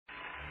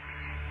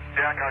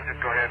Jack, I'll just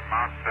go ahead and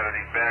mount a set of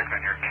these bags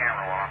on your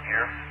camera while I'm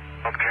here.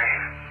 Okay.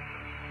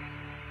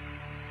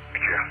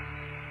 Thank you.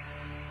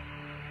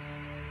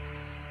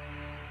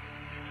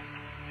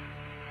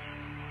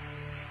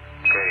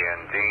 Okay,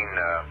 and Gene,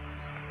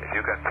 if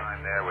you've got time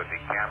there with the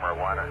camera,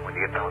 when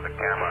you get done with the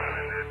camera,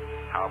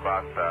 how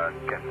about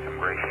getting some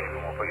gradation,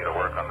 and we'll put you to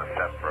work on the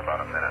set for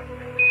about a minute.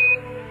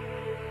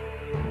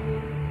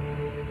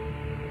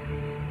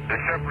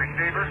 Bishop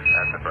receiver?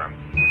 That's affirmed.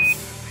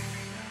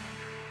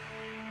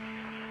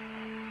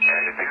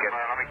 And did you get...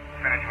 Let me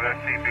finish with that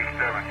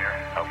CB7 here.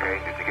 Okay,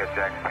 did you get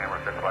Jack's camera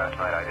fixed last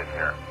night? I didn't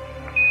hear.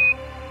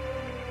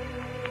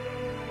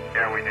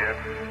 Yeah, we did.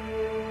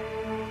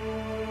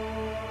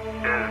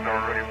 There's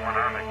already one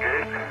on the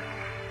gate.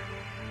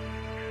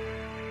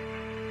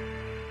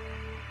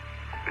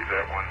 See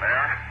that one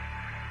there?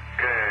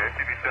 Okay,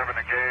 CB7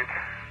 the gate.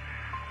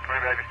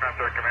 20 back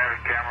dispenser, commander's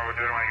camera. We'll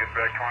do it when he gets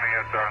back 20.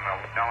 It's on the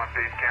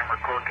LMP's camera.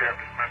 Core cap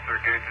dispenser,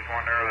 gauge is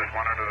one there. There's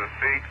one under the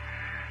seat.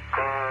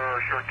 Core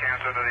short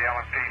cans under the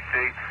LMP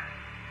seat.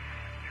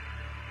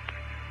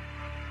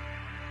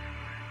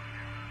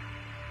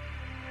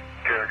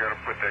 Okay, I gotta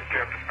put that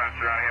cap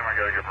dispenser on him. I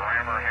gotta give a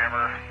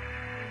hammer.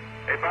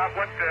 Hey Bob,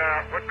 what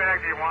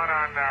bag do you want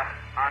on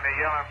the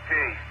LMP?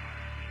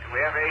 Do we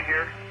have 8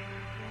 here?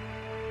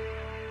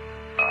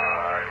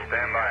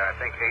 Stand by. I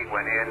think 8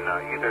 went in,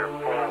 either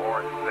 4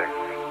 or 6.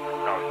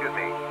 No, excuse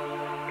me,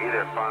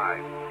 either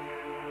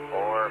 5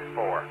 or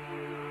 4.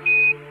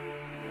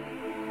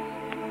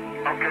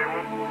 Okay,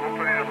 we'll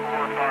put either 4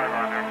 or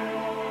 5 on there.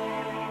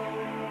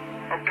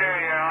 Okay,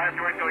 I'll have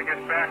to wait till he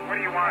gets back. What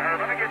do you want?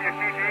 Let me give you a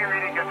CG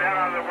reading, get that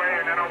out of the way,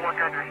 and then I'll work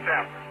on your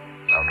step.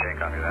 Okay,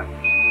 copy that.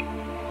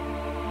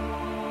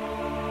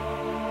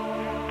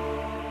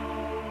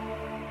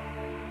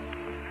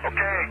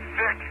 Okay,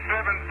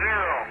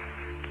 670.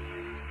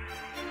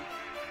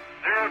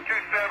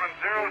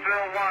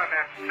 027001,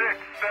 that's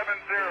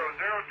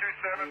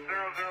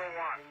 670-027-001.